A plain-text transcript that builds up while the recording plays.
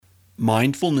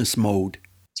Mindfulness mode.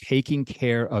 Taking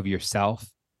care of yourself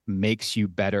makes you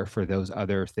better for those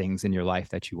other things in your life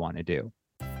that you want to do.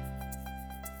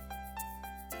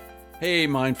 Hey,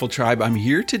 Mindful Tribe. I'm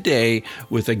here today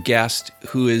with a guest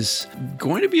who is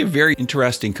going to be a very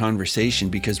interesting conversation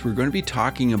because we're going to be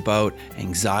talking about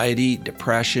anxiety,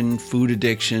 depression, food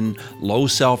addiction, low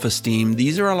self-esteem.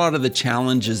 These are a lot of the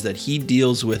challenges that he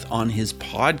deals with on his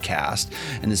podcast.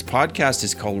 And his podcast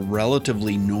is called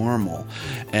Relatively Normal.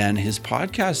 And his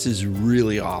podcast is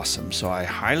really awesome. So I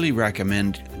highly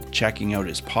recommend checking out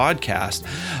his podcast.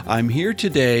 I'm here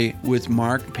today with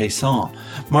Mark Pesson.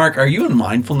 Mark, are you in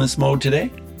mindfulness mode today?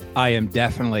 I am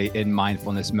definitely in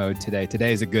mindfulness mode today.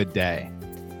 Today is a good day.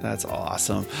 That's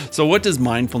awesome. So what does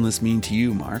mindfulness mean to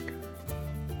you, Mark?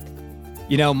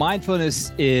 You know,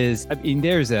 mindfulness is,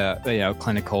 there's a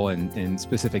clinical and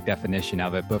specific definition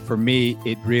of it, but for me,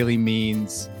 it really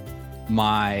means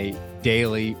my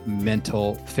daily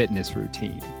mental fitness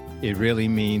routine. It really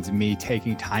means me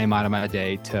taking time out of my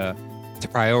day to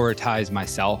prioritize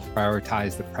myself,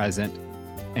 prioritize the present,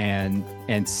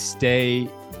 and stay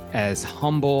as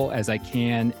humble as I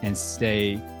can and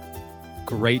stay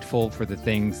grateful for the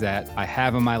things that I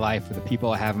have in my life, for the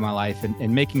people I have in my life,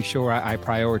 and making sure I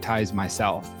prioritize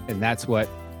myself. And that's what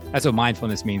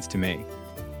mindfulness means to me.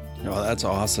 Well, that's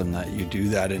awesome that you do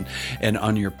that. And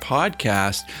on your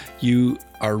podcast, you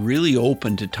are really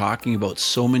open to talking about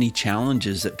so many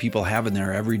challenges that people have in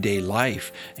their everyday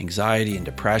life, anxiety and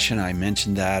depression. I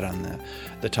mentioned that on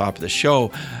the top of the show.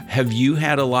 Have you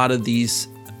had a lot of these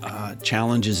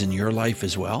challenges in your life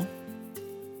as well?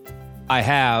 I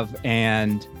have.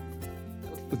 And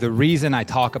the reason I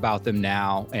talk about them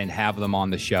now and have them on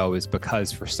the show is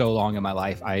because for so long in my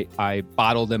life, I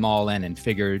bottled them all in and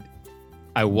figured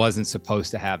I wasn't supposed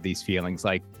to have these feelings.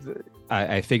 Like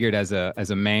I figured as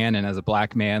a man and as a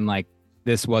Black man, like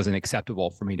this wasn't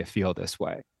acceptable for me to feel this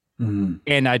way. Mm-hmm.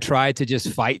 And I tried to just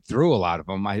fight through a lot of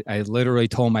them. I literally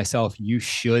told myself, you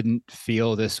shouldn't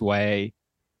feel this way.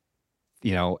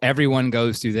 You know, everyone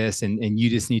goes through this and you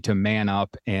just need to man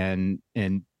up and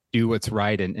do what's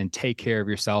right and take care of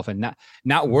yourself and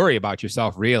not worry about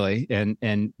yourself really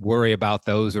and worry about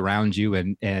those around you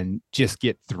and just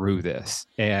get through this.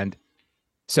 And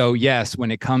so yes,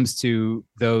 when it comes to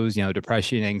those,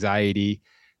 depression, anxiety,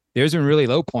 there's been really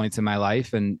low points in my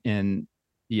life. And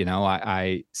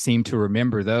I seem to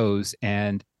remember those.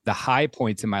 And the high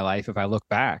points in my life, if I look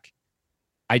back,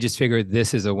 I just figured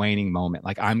this is a waning moment.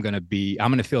 Like I'm going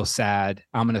to feel sad.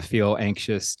 I'm going to feel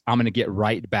anxious. I'm going to get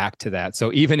right back to that.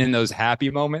 So even in those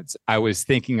happy moments, I was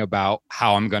thinking about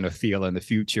how I'm going to feel in the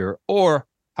future or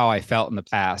how I felt in the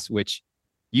past, which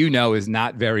is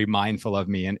not very mindful of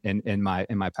me in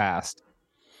my past.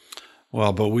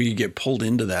 Well, but we get pulled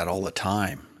into that all the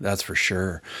time. That's for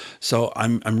sure. So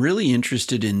I'm really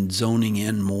interested in zoning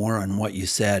in more on what you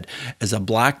said. As a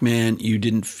Black man, you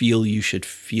didn't feel you should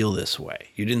feel this way.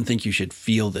 You didn't think you should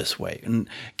feel this way. And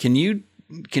can you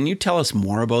tell us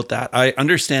more about that? I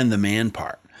understand the man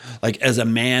part. Like as a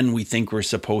man, we think we're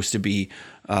supposed to be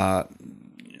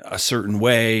a certain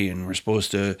way and we're supposed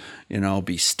to,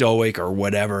 be stoic or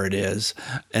whatever it is.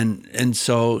 And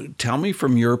so tell me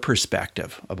from your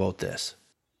perspective about this.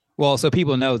 Well, so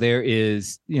people know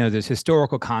there's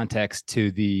historical context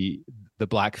to the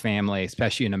Black family,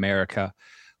 especially in America,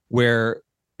 where,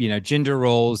 gender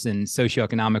roles and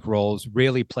socioeconomic roles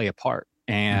really play a part.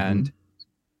 And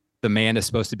the man is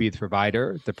supposed to be the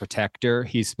provider, the protector.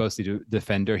 He's supposed to be the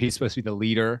defender. He's supposed to be the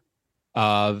leader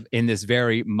in this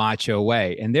very macho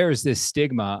way. And there's this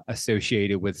stigma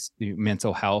associated with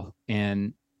mental health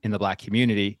in the Black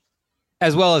community,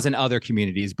 as well as in other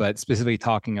communities, but specifically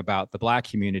talking about the Black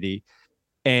community.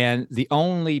 And the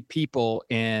only people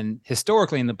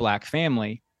historically in the Black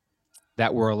family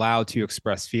that were allowed to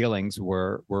express feelings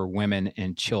were women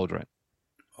and children.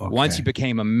 Okay. Once you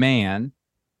became a man,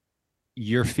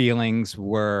 your feelings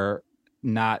were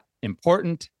not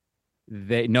important.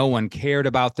 No one cared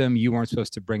about them. You weren't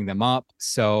supposed to bring them up.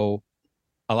 So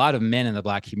a lot of men in the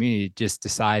Black community just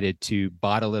decided to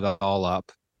bottle it all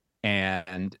up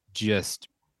and just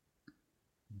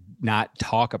not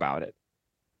talk about it.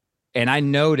 And I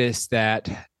noticed that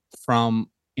from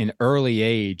an early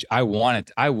age, I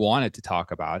wanted to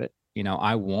talk about it.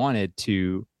 I wanted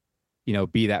to,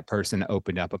 be that person that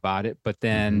opened up about it. But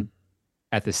then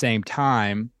at the same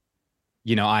time,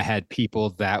 I had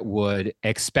people that would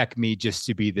expect me just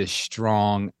to be this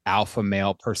strong alpha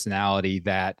male personality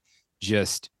that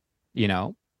just,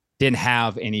 didn't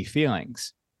have any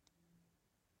feelings.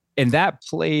 And that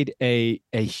played a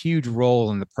huge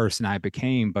role in the person I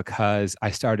became because I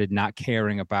started not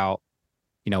caring about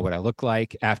what I looked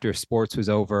like. After sports was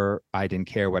over, I didn't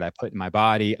care what I put in my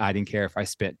body. I didn't care if I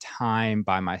spent time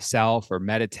by myself or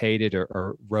meditated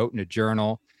or wrote in a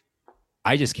journal.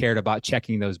 I just cared about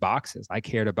checking those boxes. I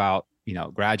cared about,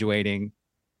 graduating,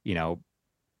 you know,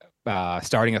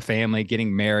 starting a family,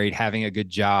 getting married, having a good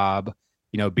job,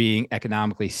 being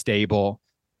economically stable.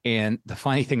 And the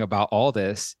funny thing about all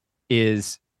this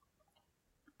is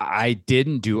I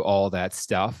didn't do all that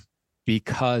stuff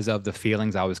because of the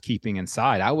feelings I was keeping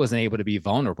inside. I wasn't able to be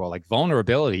vulnerable. Like,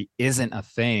 vulnerability isn't a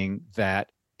thing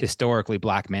that historically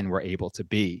Black men were able to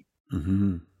be.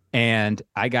 Mm-hmm. And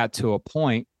I got to a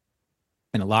point,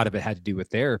 and a lot of it had to do with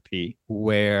therapy,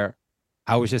 where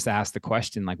I was just asked the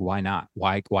question, like, why not?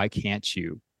 Why can't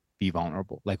you be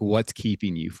vulnerable? Like, what's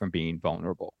keeping you from being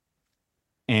vulnerable?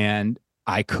 And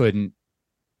I couldn't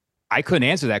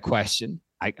answer that question.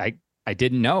 I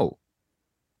didn't know.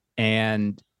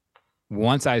 And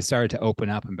once I started to open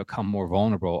up and become more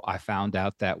vulnerable, I found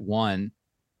out that, one,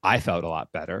 I felt a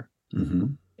lot better.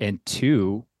 Mm-hmm. And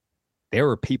two, there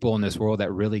were people in this world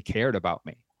that really cared about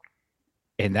me.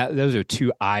 And those are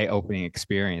two eye-opening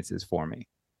experiences for me.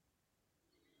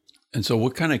 And so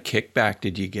what kind of kickback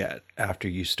did you get after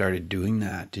you started doing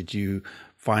that? Did you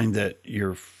find that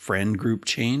your friend group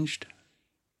changed?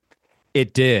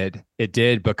 It did,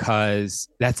 because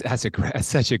that's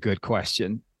such a good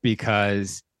question,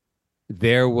 because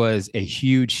there was a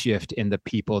huge shift in the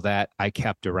people that I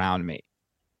kept around me.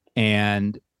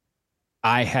 And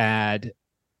I had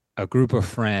a group of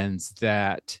friends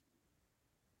that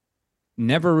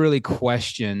never really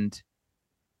questioned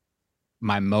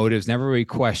my motives, never really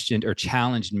questioned or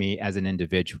challenged me as an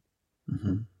individual.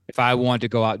 Mm-hmm. If I wanted to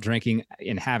go out drinking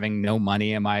and having no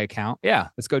money in my account, yeah,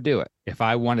 let's go do it. If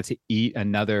I wanted to eat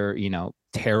another,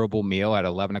 terrible meal at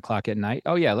 11 o'clock at night,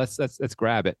 oh yeah, let's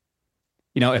grab it.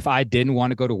 If I didn't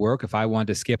want to go to work, if I wanted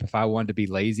to skip, if I wanted to be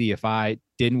lazy, if I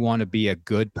didn't want to be a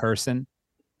good person,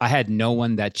 I had no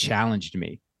one that challenged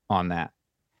me on that.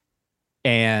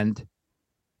 And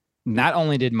not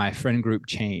only did my friend group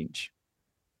change,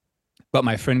 but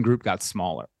my friend group got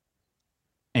smaller.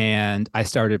 And I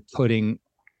started putting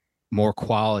more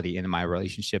quality into my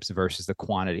relationships versus the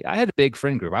quantity. I had a big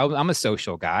friend group. I'm a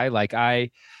social guy. Like,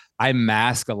 I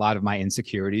mask a lot of my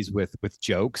insecurities with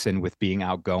jokes and with being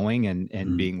outgoing and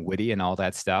Mm-hmm. being witty and all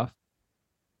that stuff.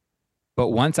 But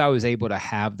once I was able to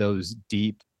have those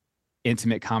deep,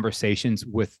 intimate conversations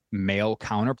with male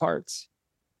counterparts,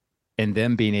 and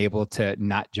them being able to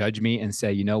not judge me and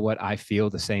say, you know what, I feel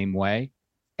the same way,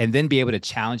 and then be able to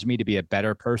challenge me to be a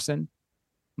better person,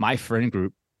 my friend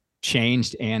group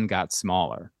changed and got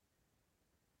smaller.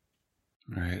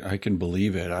 Right. I can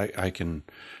believe it. I can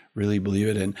really believe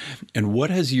it. And what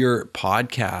has your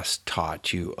podcast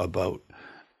taught you about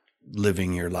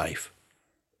living your life?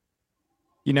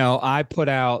 I put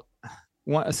out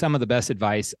some of the best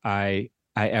advice I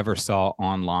ever saw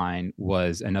online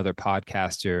was another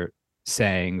podcaster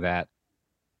saying that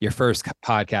your first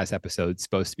podcast episode is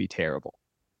supposed to be terrible.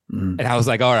 Mm. And I was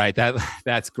like, all right,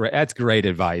 that's great. That's great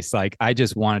advice. Like, I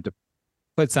just wanted to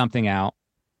put something out.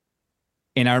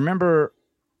 And I remember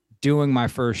doing my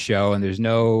first show, and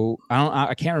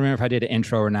I can't remember if I did an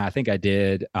intro or not. I think I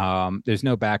did. There's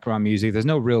no background music. There's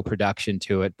no real production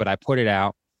to it, but I put it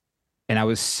out, and I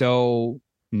was so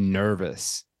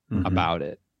nervous about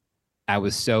it. I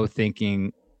was so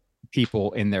thinking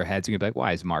people in their heads are gonna be like,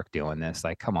 why is Mark doing this?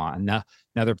 Like, come on,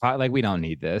 another pod, like, we don't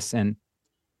need this. And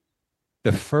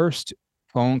the first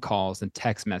phone calls and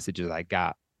text messages I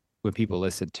got when people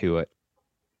listened to it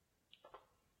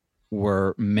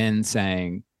were men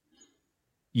saying,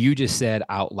 you just said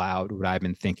out loud what I've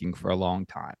been thinking for a long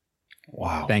time.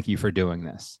 Wow. Thank you for doing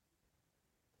this.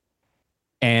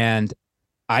 And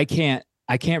I can't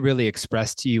really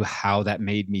express to you how that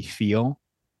made me feel,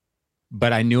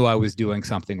 but I knew I was doing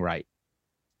something right.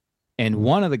 And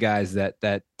one of the guys that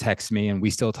texted me, and we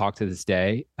still talk to this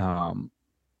day, I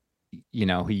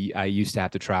used to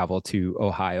have to travel to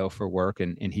Ohio for work,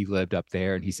 and he lived up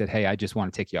there, and he said, hey, I just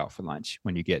want to take you out for lunch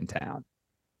when you get in town.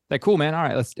 Like, cool, man. All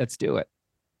right, let's do it.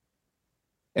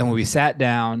 And when we sat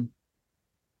down,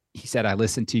 he said, I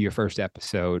listened to your first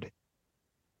episode,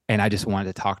 and I just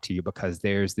wanted to talk to you because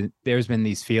there's been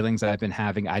these feelings I've been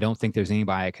having. I don't think there's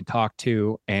anybody I can talk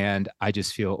to, and I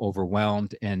just feel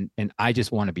overwhelmed, and I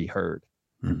just want to be heard.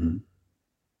 Mm-hmm.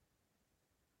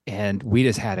 And we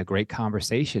just had a great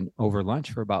conversation over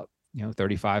lunch for about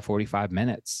 35, 45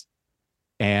 minutes.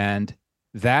 And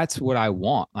that's what I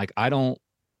want. Like, I don't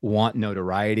want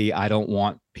notoriety. I don't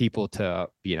want people to,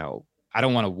 I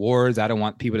don't want awards. I don't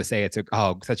want people to say it's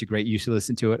such a great, you should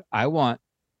listen to it. I want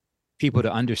people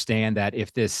to understand that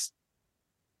if this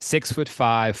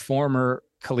 6'5" former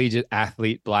collegiate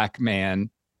athlete black man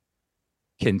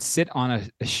can sit on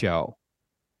a show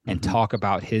and talk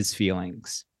about his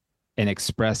feelings and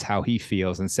express how he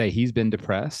feels and say he's been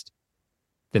depressed,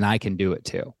 then I can do it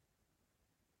too.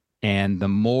 And the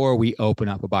more we open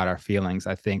up about our feelings,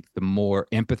 I think the more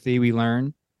empathy we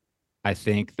learn. I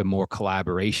think the more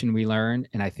collaboration we learn.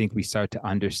 And I think we start to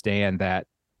understand that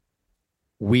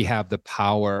we have the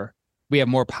power, we have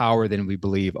more power than we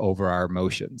believe over our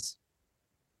emotions.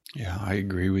 Yeah, I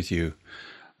agree with you.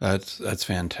 That's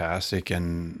fantastic.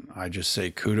 And I just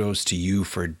say kudos to you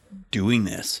for doing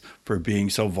this, for being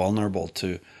so vulnerable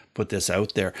to put this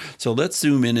out there. So let's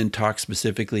zoom in and talk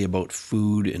specifically about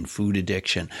food and food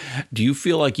addiction. Do you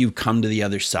feel like you've come to the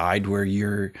other side where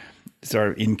you're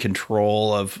sort of in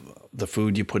control of the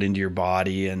food you put into your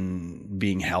body and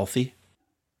being healthy?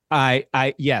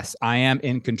 Yes, I am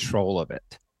in control of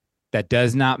it. That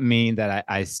does not mean that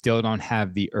I still don't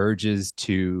have the urges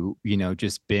to,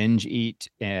 just binge eat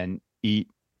and eat,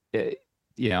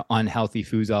 unhealthy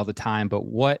foods all the time. But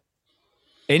what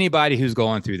anybody who's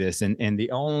going through this, and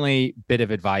the only bit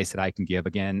of advice that I can give,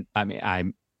 again, I mean,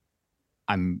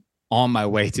 I'm on my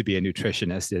way to be a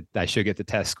nutritionist. I should get the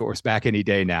test scores back any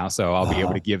day now, so I'll be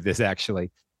able to give this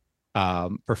actually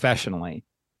professionally.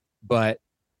 But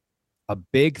a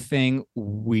big thing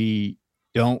we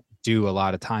don't do a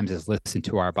lot of times is listen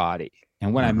to our body.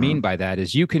 And what I mean by that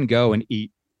is you can go and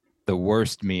eat the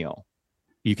worst meal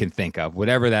you can think of,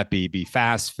 whatever that be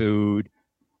fast food,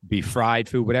 be fried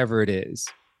food, whatever it is.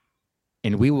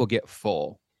 And we will get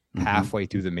full halfway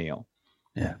through the meal.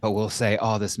 Yeah. But we'll say,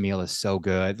 oh, this meal is so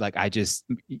good. Like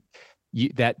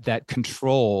that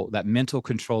control, that mental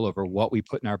control over what we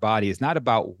put in our body is not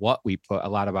about a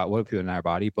lot about what we put in our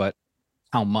body, but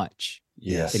how much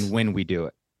and when we do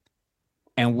it.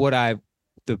 And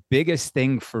the biggest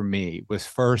thing for me was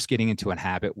first getting into a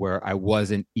habit where I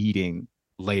wasn't eating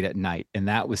late at night. And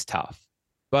that was tough.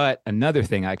 But another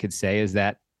thing I could say is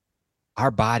that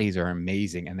our bodies are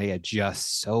amazing and they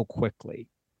adjust so quickly.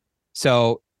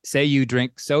 So say you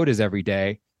drink sodas every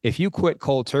day. If you quit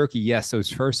cold turkey, yes, those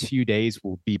first few days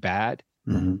will be bad.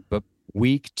 But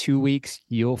week, 2 weeks,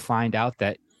 you'll find out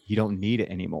that you don't need it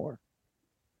anymore.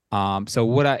 So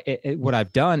what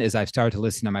I've done is I've started to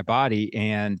listen to my body,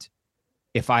 and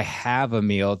if I have a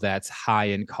meal that's high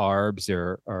in carbs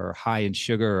or high in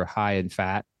sugar or high in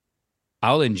fat,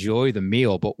 I'll enjoy the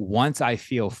meal. But once I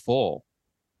feel full,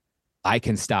 I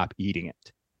can stop eating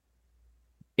it.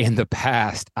 In the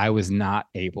past, I was not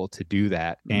able to do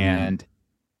that, and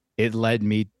it led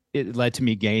to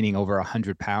me gaining over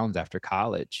 100 pounds after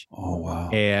college. Oh wow!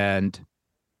 And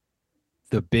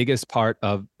the biggest part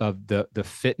of the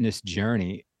fitness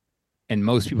journey, and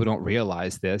most people don't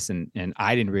realize this, and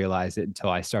I didn't realize it until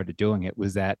I started doing it,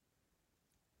 was that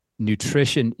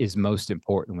nutrition is most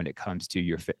important when it comes to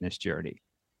your fitness journey.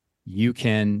 You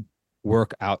can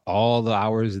work out all the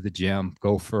hours of the gym,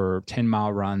 go for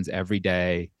 10-mile runs every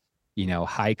day,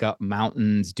 hike up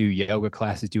mountains, do yoga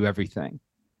classes, do everything.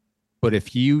 But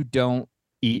if you don't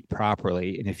eat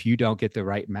properly, and if you don't get the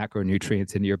right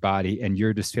macronutrients into your body, and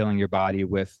you're just filling your body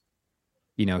with,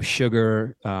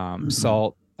 sugar,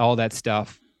 salt, all that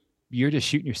stuff, you're just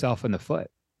shooting yourself in the foot.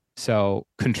 So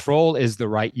control is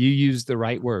you use the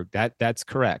right word. That's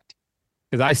correct.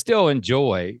 Because I still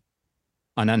enjoy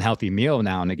an unhealthy meal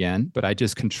now and again, but I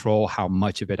just control how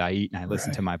much of it I eat, and I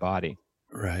listen to my body.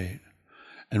 Right.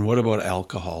 And what about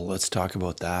alcohol? Let's talk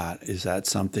about that. Is that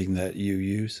something that you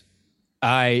use?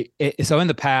 So in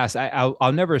the past,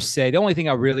 I'll never say, the only thing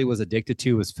I really was addicted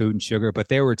to was food and sugar, but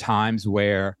there were times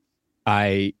where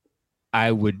I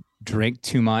would drink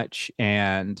too much,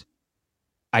 and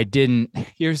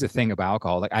here's the thing about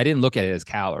alcohol. Like, I didn't look at it as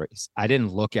calories. I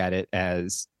didn't look at it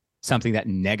as something that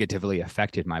negatively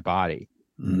affected my body.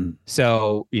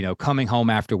 So, coming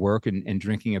home after work and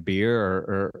drinking a beer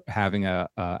or having a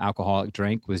alcoholic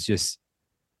drink was just,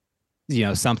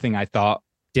 something I thought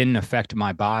didn't affect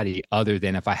my body, other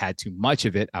than if I had too much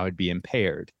of it, I would be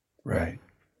impaired. Right.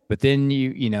 But then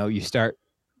you start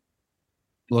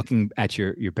looking at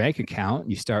your bank account,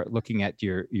 you start looking at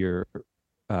your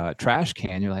trash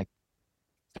can. You're like,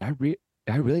 did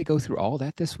I really go through all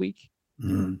that this week?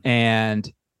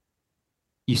 And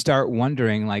you start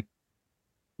wondering, like,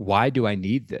 why do I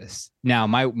need this? Now,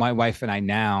 my wife and I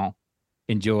now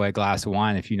enjoy a glass of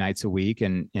wine a few nights a week,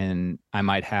 and I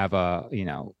might have a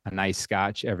nice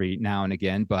scotch every now and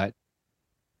again, but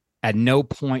at no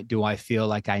point do I feel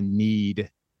like I need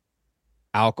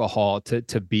alcohol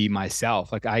to be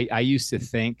myself. Like, I used to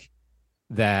think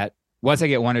that once I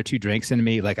get 1 or 2 drinks into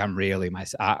me, like, I'm really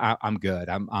myself. I'm good.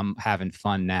 I'm having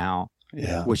fun now.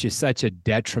 Yeah. Which is such a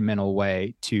detrimental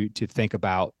way to think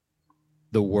about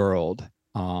the world.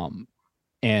 And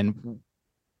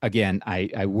again,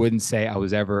 I wouldn't say I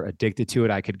was ever addicted to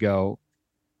it. I could go,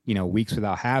 weeks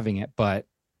without having it, but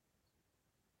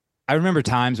I remember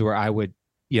times where I would,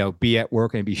 be at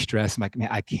work and be stressed. I'm like, man,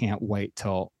 I can't wait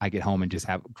till I get home and just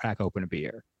crack open a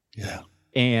beer. Yeah.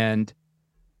 And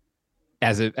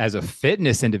as a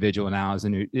fitness individual now, as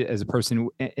a person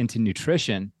into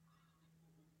nutrition,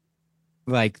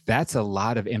 like that's a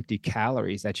lot of empty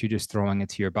calories that you're just throwing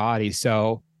into your body.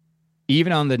 So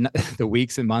even on the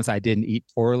weeks and months I didn't eat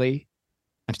poorly,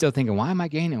 I'm still thinking, why am I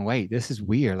gaining weight? This is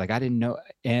weird. Like I didn't know.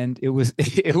 And it was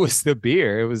the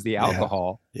beer, it was the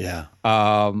alcohol. Yeah.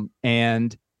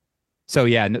 And so,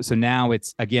 yeah. So now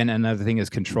it's, again, another thing is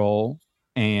control.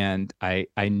 And I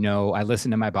know I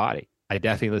listen to my body. I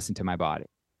definitely listen to my body.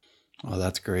 Oh,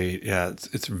 that's great. Yeah,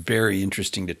 it's very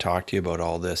interesting to talk to you about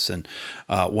all this. And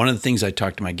one of the things I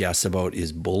talk to my guests about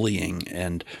is bullying.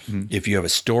 And if you have a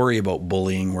story about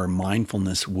bullying where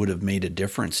mindfulness would have made a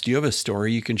difference, do you have a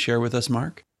story you can share with us,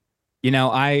 Mark?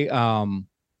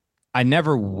 I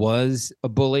never was a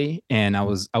bully, and I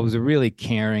was a really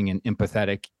caring and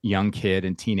empathetic young kid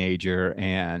and teenager.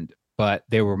 But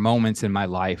there were moments in my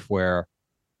life where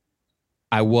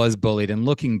I was bullied, and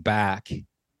looking back,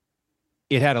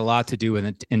 it had a lot to do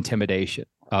with intimidation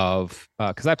of,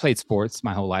 because I played sports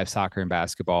my whole life, soccer and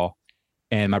basketball.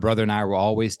 And my brother and I were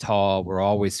always tall. We're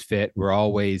always fit. We're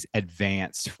always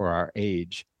advanced for our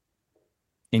age.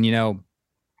 And,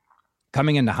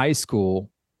 coming into high school,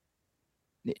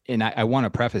 and I want to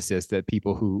preface this, that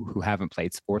people who haven't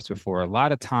played sports before, a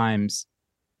lot of times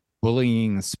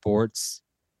bullying in sports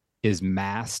is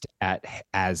masked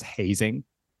as hazing.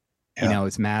 Yeah.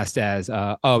 It's masked as,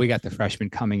 we got the freshmen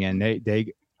coming in.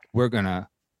 We're going to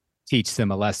teach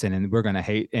them a lesson and we're going to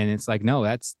hate. And it's like, no,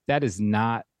 that's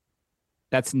not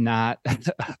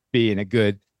being a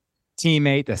good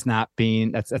teammate.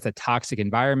 That's a toxic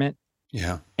environment.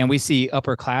 Yeah. And we see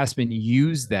upperclassmen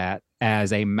use that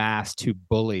as a mask to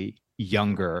bully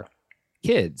younger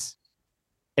kids,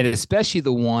 and especially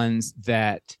the ones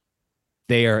that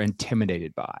they are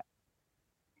intimidated by.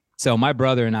 So my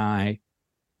brother and I,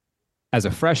 as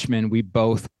a freshman, we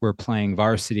both were playing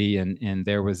varsity, and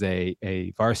there was a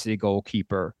varsity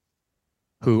goalkeeper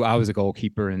who I was a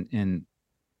goalkeeper, and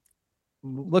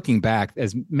looking back,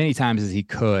 as many times as he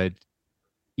could,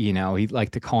 he'd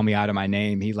like to call me out of my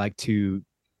name. He liked to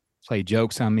play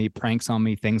jokes on me, pranks on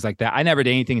me, things like that. I never did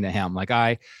anything to him. Like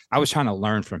I was trying to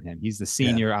learn from him. He's the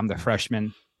senior, yeah. I'm the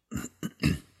freshman.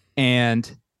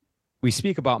 And we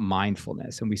speak about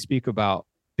mindfulness and we speak about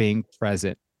being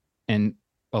present. And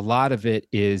a lot of it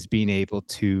is being able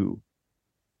to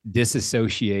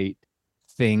disassociate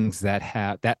things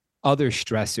that other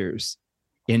stressors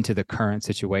into the current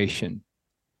situation.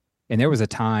 And there was a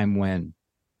time when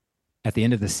at the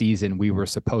end of the season, we were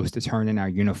supposed to turn in our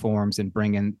uniforms and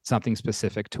bring in something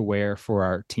specific to wear for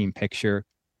our team picture.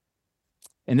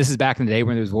 And this is back in the day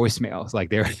when there was voicemails. Like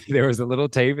there was a little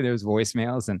tape and there was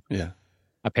voicemails. And yeah.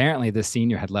 Apparently the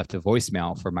senior had left a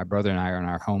voicemail for my brother and I on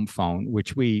our home phone,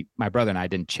 which my brother and I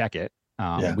didn't check it.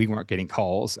 We weren't getting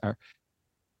calls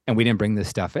and we didn't bring this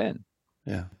stuff in.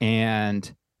 Yeah.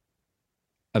 And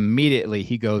immediately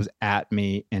he goes at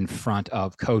me in front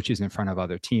of coaches, in front of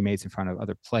other teammates, in front of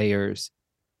other players,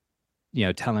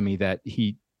 telling me that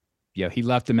he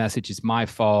left the message. It's my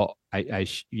fault. I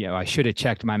should have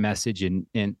checked my message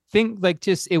and think like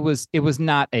just, it was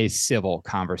not a civil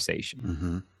conversation.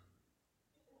 Mm-hmm.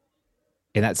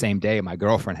 And that same day, my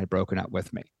girlfriend had broken up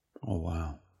with me. Oh,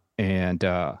 wow. And,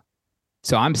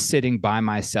 so I'm sitting by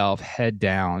myself, head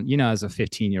down. As a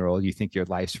 15-year-old, you think your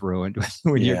life's ruined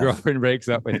when your girlfriend breaks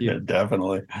up with you.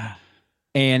 Definitely.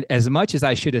 And as much as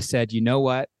I should have said, you know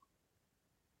what?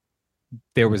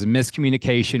 There was a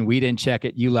miscommunication. We didn't check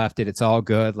it. You left it. It's all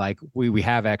good. Like we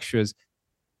have extras.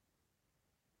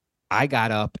 I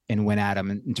got up and went at him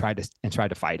and tried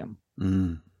to fight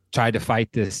him. Tried to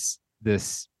fight this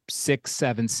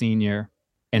 6'7" senior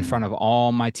in front of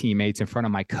all my teammates, in front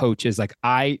of my coaches. Like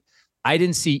I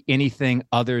didn't see anything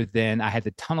other than I had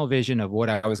the tunnel vision of what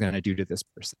I was going to do to this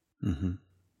person. Mm-hmm.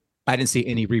 I didn't see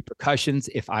any repercussions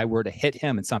if I were to hit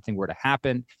him and something were to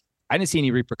happen. I didn't see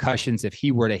any repercussions if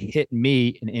he were to hit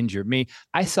me and injure me.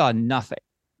 I saw nothing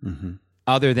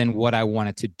other than what I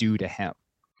wanted to do to him.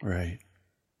 Right.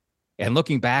 And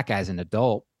looking back as an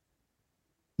adult,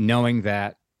 knowing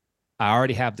that I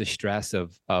already have the stress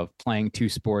of playing two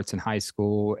sports in high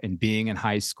school and being in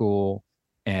high school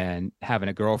and having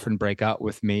a girlfriend break up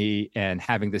with me and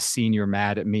having the senior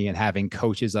mad at me and having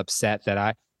coaches upset that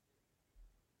I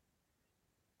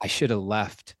should have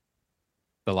left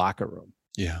the locker room.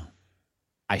 Yeah.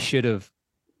 I should have,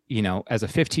 as a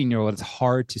 15-year-old, it's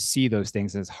hard to see those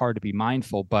things and it's hard to be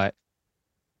mindful, but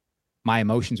my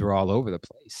emotions were all over the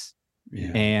place.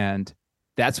 Yeah. And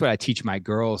that's what I teach my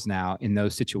girls now in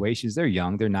those situations. They're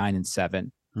young, they're 9 and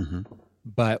 7,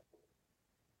 but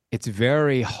it's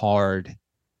very hard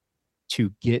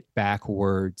to get back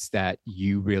words that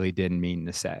you really didn't mean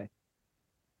to say.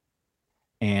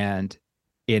 And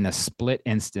in a split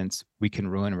instance, we can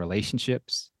ruin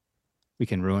relationships. We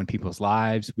can ruin people's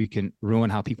lives. We can ruin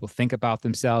how people think about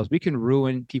themselves. We can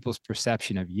ruin people's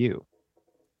perception of you.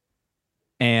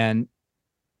 And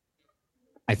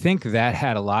I think that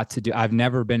had a lot to do. I've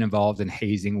never been involved in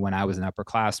hazing when I was an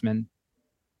upperclassman.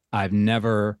 I've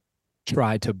never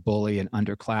tried to bully an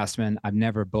underclassman. I've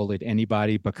never bullied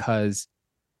anybody because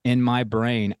in my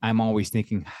brain, I'm always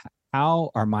thinking,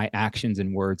 how are my actions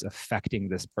and words affecting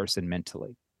this person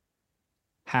mentally?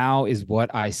 How is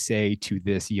what I say to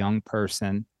this young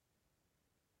person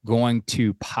going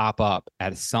to pop up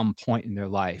at some point in their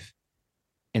life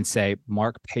and say,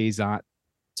 Mark Paisant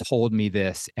told me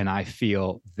this, and I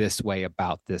feel this way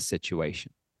about this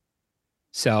situation.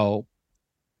 So,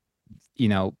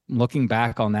 looking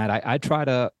back on that, I try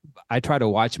to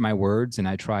watch my words, and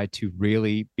I try to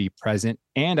really be present,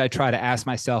 and I try to ask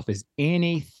myself, is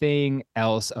anything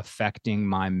else affecting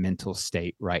my mental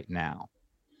state right now?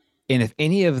 And if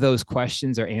any of those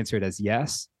questions are answered as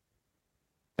yes,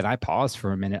 then I pause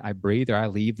for a minute, I breathe, or I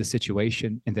leave the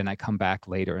situation, and then I come back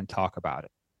later and talk about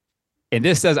it. And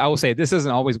I will say, this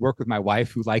doesn't always work with my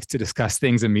wife, who likes to discuss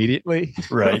things immediately.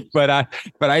 Right. but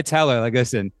I tell her, like,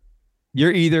 listen,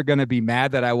 you're either going to be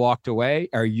mad that I walked away,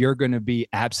 or you're going to be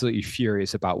absolutely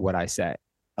furious about what I say.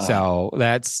 So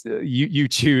that's you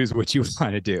choose what you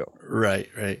want to do. Right.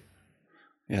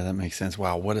 Yeah, that makes sense.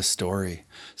 Wow, what a story.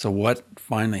 So what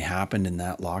finally happened in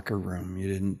that locker room? You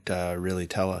didn't really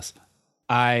tell us.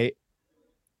 It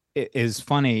is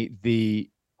funny.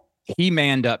 He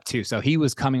manned up too. So he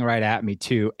was coming right at me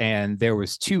too. And there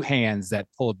was 2 hands that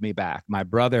pulled me back, my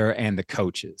brother and the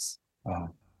coaches.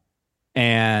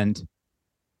 And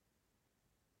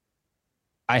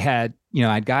I had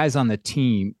guys on the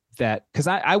team that, because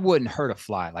I wouldn't hurt a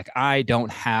fly. Like, I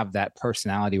don't have that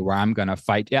personality where I'm going to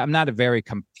fight. Yeah, I'm not a very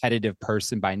competitive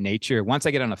person by nature. Once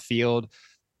I get on a field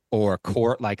or a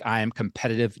court, like, I am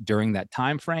competitive during that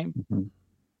time frame.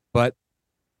 But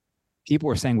people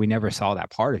were saying, we never saw that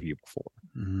part of you before.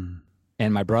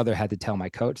 And my brother had to tell my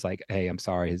coach, like, hey, I'm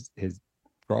sorry, his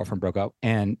girlfriend broke up.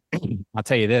 And I'll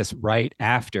tell you this, right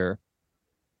after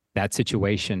that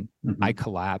situation, I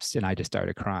collapsed and I just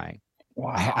started crying.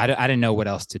 Wow. I didn't know what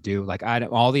else to do. Like,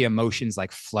 all the emotions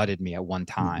like flooded me at one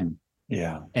time.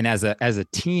 Yeah. And as a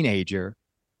teenager,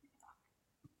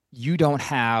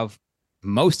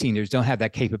 most teenagers don't have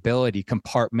that capability,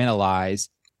 compartmentalize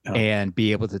and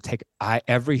be able to take,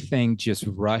 everything just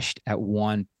rushed at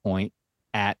one point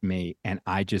at me. And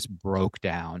I just broke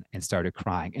down and started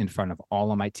crying in front of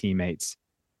all of my teammates,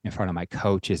 in front of my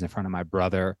coaches, in front of my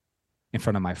brother, in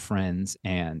front of my friends.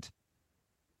 And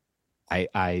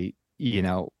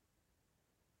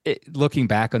looking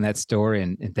back on that story,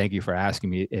 and thank you for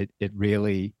asking me, it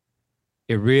really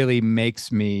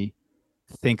makes me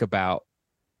think about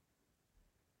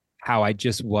how I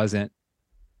just wasn't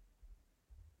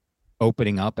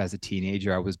opening up as a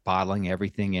teenager. I was bottling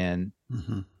everything in.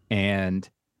 And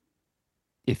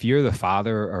if you're the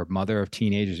father or mother of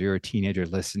teenagers, you're a teenager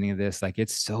listening to this, like,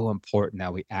 it's so important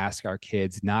that we ask our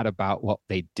kids not about what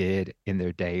they did in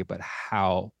their day, but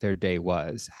how their day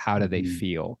was. How do they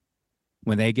feel?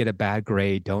 When they get a bad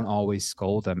grade, don't always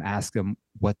scold them. Ask them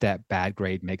what that bad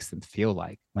grade makes them feel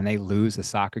like. When they lose a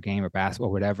soccer game or basketball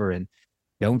or whatever, and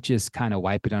don't just kind of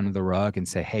wipe it under the rug and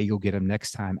say, hey, you'll get them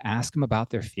next time. Ask them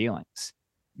about their feelings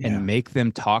and make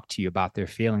them talk to you about their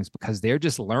feelings, because they're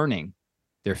just learning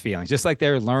their feelings. Just like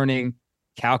they're learning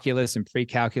calculus and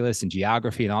pre-calculus and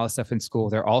geography and all that stuff in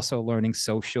school, they're also learning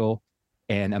social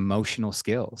and emotional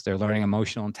skills. They're learning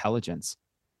emotional intelligence.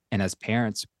 And as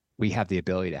parents, we have the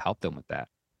ability to help them with that.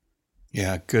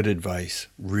 Yeah, good advice.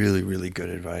 Really, really good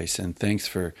advice. And thanks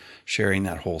for sharing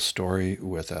that whole story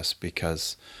with us,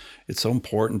 because it's so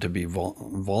important to be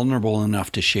vulnerable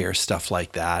enough to share stuff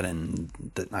like that. And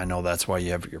I know that's why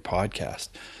you have your podcast.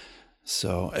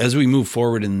 So as we move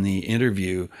forward in the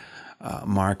interview,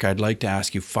 Mark, I'd like to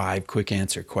ask you 5 quick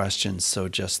answer questions. So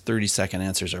just 30-second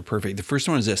answers are perfect. The first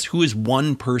one is this: who is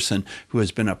one person who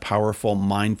has been a powerful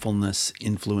mindfulness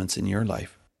influence in your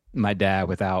life? My dad,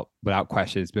 without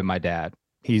question. It's been my dad.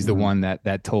 He's the one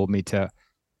that told me to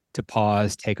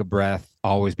pause, take a breath,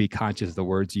 always be conscious of the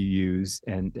words you use,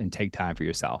 and take time for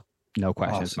yourself. No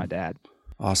question. Awesome. It's my dad.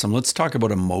 Awesome. Let's talk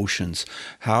about emotions.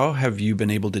 How have you been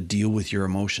able to deal with your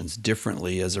emotions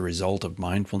differently as a result of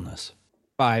mindfulness?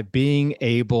 By being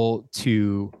able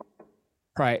to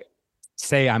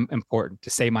say I'm important,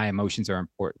 to say my emotions are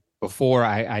important. Before,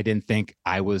 I didn't think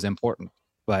I was important,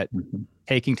 but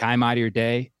taking time out of your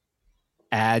day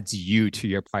adds you to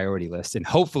your priority list. And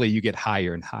hopefully you get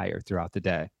higher and higher throughout the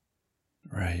day.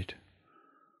 Right.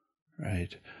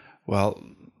 Right. Well,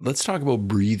 let's talk about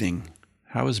breathing.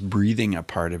 How is breathing a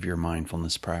part of your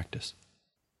mindfulness practice?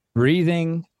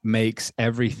 Breathing makes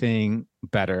everything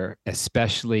better,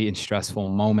 especially in stressful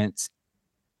moments.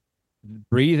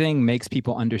 Breathing makes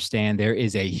people understand there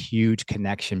is a huge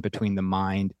connection between the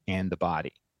mind and the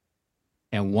body.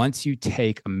 And once you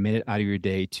take a minute out of your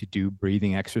day to do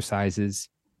breathing exercises,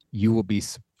 you will be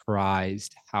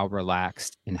surprised how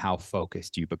relaxed and how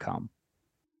focused you become.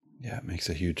 Yeah, it makes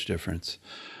a huge difference.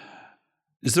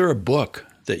 Is there a book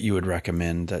that you would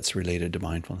recommend that's related to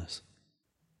mindfulness?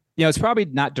 It's probably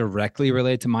not directly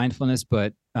related to mindfulness,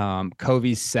 but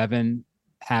Covey's 7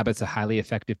 Habits of Highly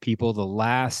Effective People, the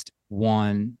last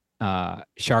one,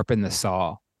 Sharpen the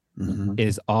Saw,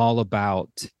 is all about,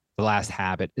 the last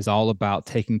habit is all about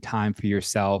taking time for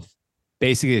yourself.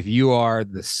 Basically, if you are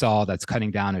the saw that's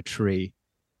cutting down a trees,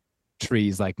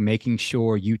 like making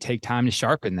sure you take time to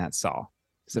sharpen that saw.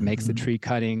 So it makes the tree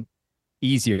cutting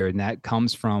easier. And that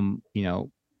comes from,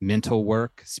 mental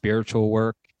work, spiritual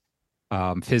work,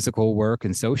 physical work,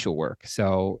 and social work.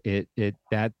 So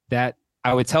that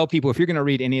I would tell people, if you're going to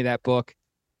read any of that book,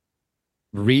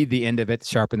 read the end of it.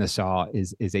 Sharpen the Saw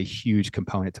is a huge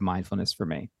component to mindfulness for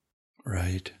me.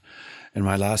 Right. And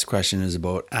my last question is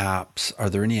about apps. Are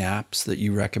there any apps that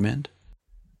you recommend?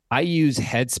 I use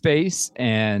Headspace,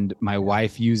 and my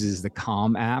wife uses the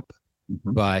Calm app,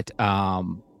 but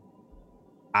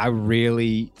I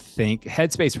really think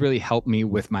Headspace really helped me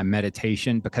with my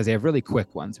meditation because they have really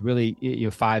quick ones, really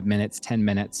 5 minutes, 10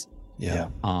 minutes. Yeah.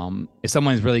 If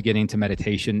someone's really getting into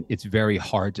meditation, it's very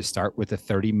hard to start with the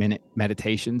 30-minute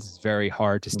meditations. It's very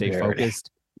hard to stay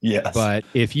focused. Yes. But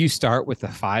if you start with the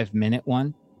 5-minute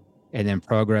one and then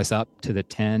progress up to the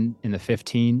 10 and the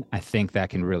 15, I think that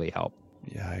can really help.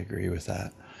 Yeah, I agree with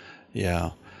that. Yeah.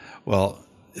 Well,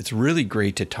 it's really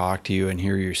great to talk to you and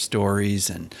hear your stories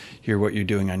and hear what you're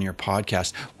doing on your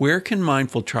podcast. Where can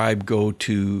Mindful Tribe go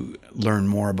to learn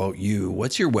more about you?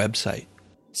 What's your website?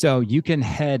 So you can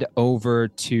head over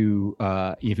to,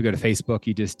 if you go to Facebook,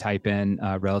 you just type in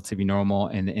Relatively Normal,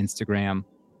 and the Instagram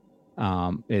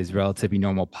is Relatively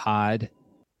Normal Pod.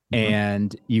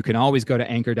 And you can always go to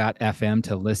anchor.fm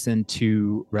to listen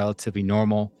to Relatively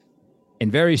Normal. And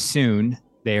very soon,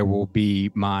 there will be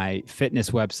my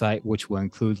fitness website, which will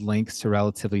include links to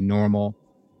Relatively Normal.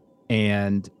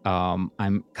 And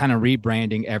I'm kind of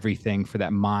rebranding everything for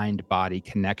that mind-body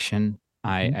connection.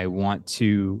 I want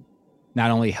to not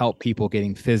only help people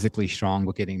getting physically strong,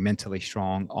 but getting mentally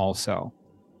strong also.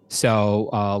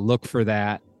 So look for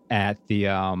that at the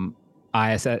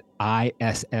ISSA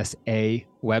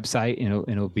website.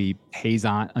 It'll be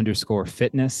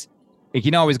Paysan_fitness. You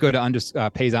can always go to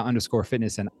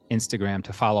Paysan_fitness on Instagram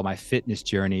to follow my fitness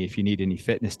journey if you need any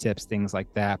fitness tips, things like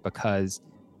that, because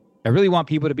I really want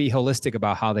people to be holistic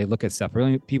about how they look at stuff.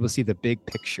 Really, people see the big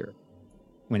picture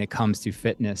when it comes to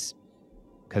fitness.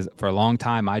 Because for a long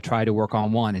time, I tried to work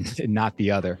on one and not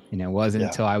the other. It wasn't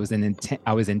until I was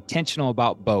intentional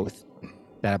about both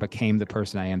that I became the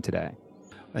person I am today.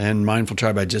 And Mindful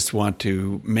Tribe, I just want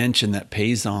to mention that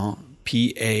Paysan,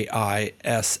 Paisant,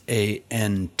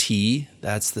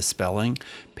 that's the spelling,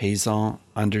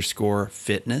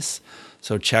 Paysan_fitness.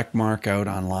 So check Mark out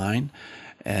online,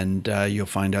 and you'll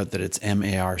find out that it's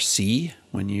MARC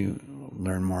when you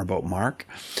learn more about Mark.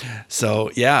 So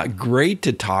yeah, great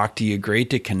to talk to you. Great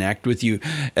to connect with you.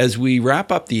 As we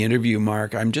wrap up the interview,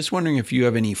 Mark, I'm just wondering if you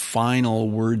have any final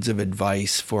words of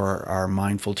advice for our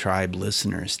Mindful Tribe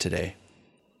listeners today.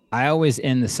 I always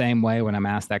end the same way when I'm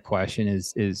asked that question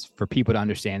is for people to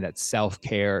understand that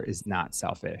self-care is not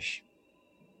selfish.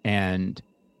 And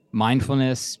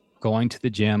mindfulness, going to the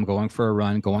gym, going for a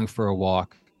run, going for a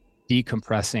walk,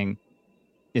 decompressing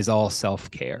is all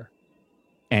self-care.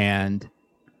 And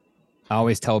I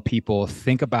always tell people,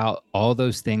 think about all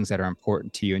those things that are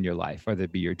important to you in your life, whether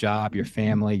it be your job, your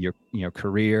family, your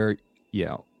career,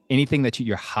 anything that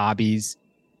your hobbies,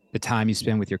 the time you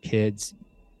spend with your kids.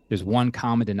 There's one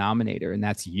common denominator, and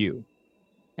that's you.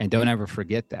 And don't ever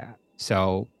forget that.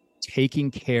 So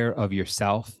taking care of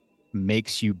yourself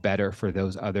makes you better for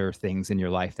those other things in your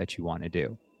life that you want to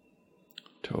do.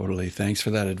 Totally. Thanks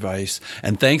for that advice.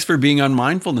 And thanks for being on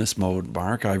Mindfulness Mode,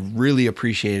 Mark. I really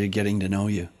appreciated getting to know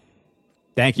you.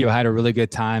 Thank you. I had a really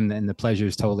good time, and the pleasure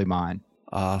is totally mine.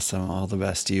 Awesome. All the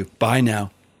best to you. Bye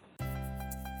now.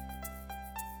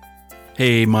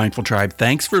 Hey, Mindful Tribe,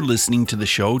 thanks for listening to the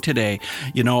show today.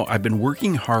 You know, I've been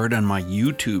working hard on my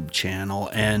YouTube channel,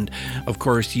 and of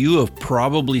course, you have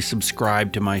probably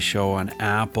subscribed to my show on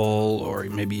Apple, or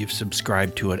maybe you've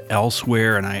subscribed to it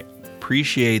elsewhere, and I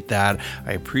appreciate that.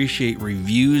 I appreciate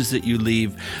reviews that you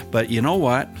leave, but you know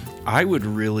what? I would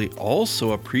really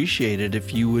also appreciate it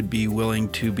if you would be willing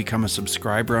to become a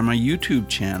subscriber on my YouTube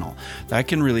channel. That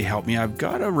can really help me. I've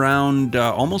got around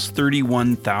almost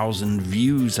 31,000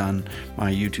 views on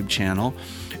my YouTube channel,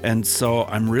 and so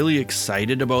I'm really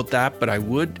excited about that, but I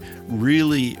would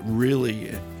really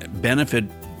benefit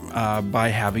by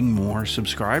having more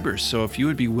subscribers. So if you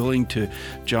would be willing to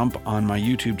jump on my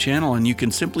YouTube channel, and you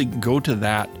can simply go to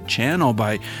that channel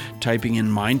by typing in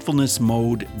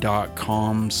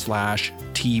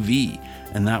mindfulnessmode.com/TV,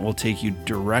 and that will take you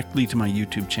directly to my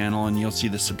YouTube channel, and you'll see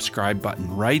the subscribe button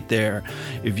right there.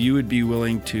 If you would be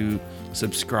willing to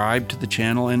subscribe to the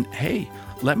channel, and hey,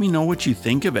 let me know what you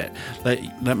think of it.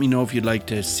 Let me know if you'd like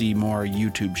to see more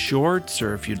YouTube shorts,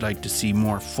 or if you'd like to see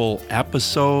more full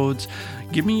episodes.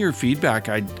 Give me your feedback.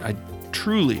 I'd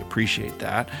truly appreciate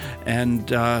that. And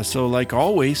so like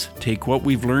always, take what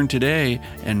we've learned today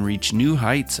and reach new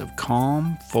heights of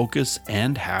calm, focus,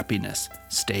 and happiness.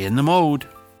 Stay in the mode.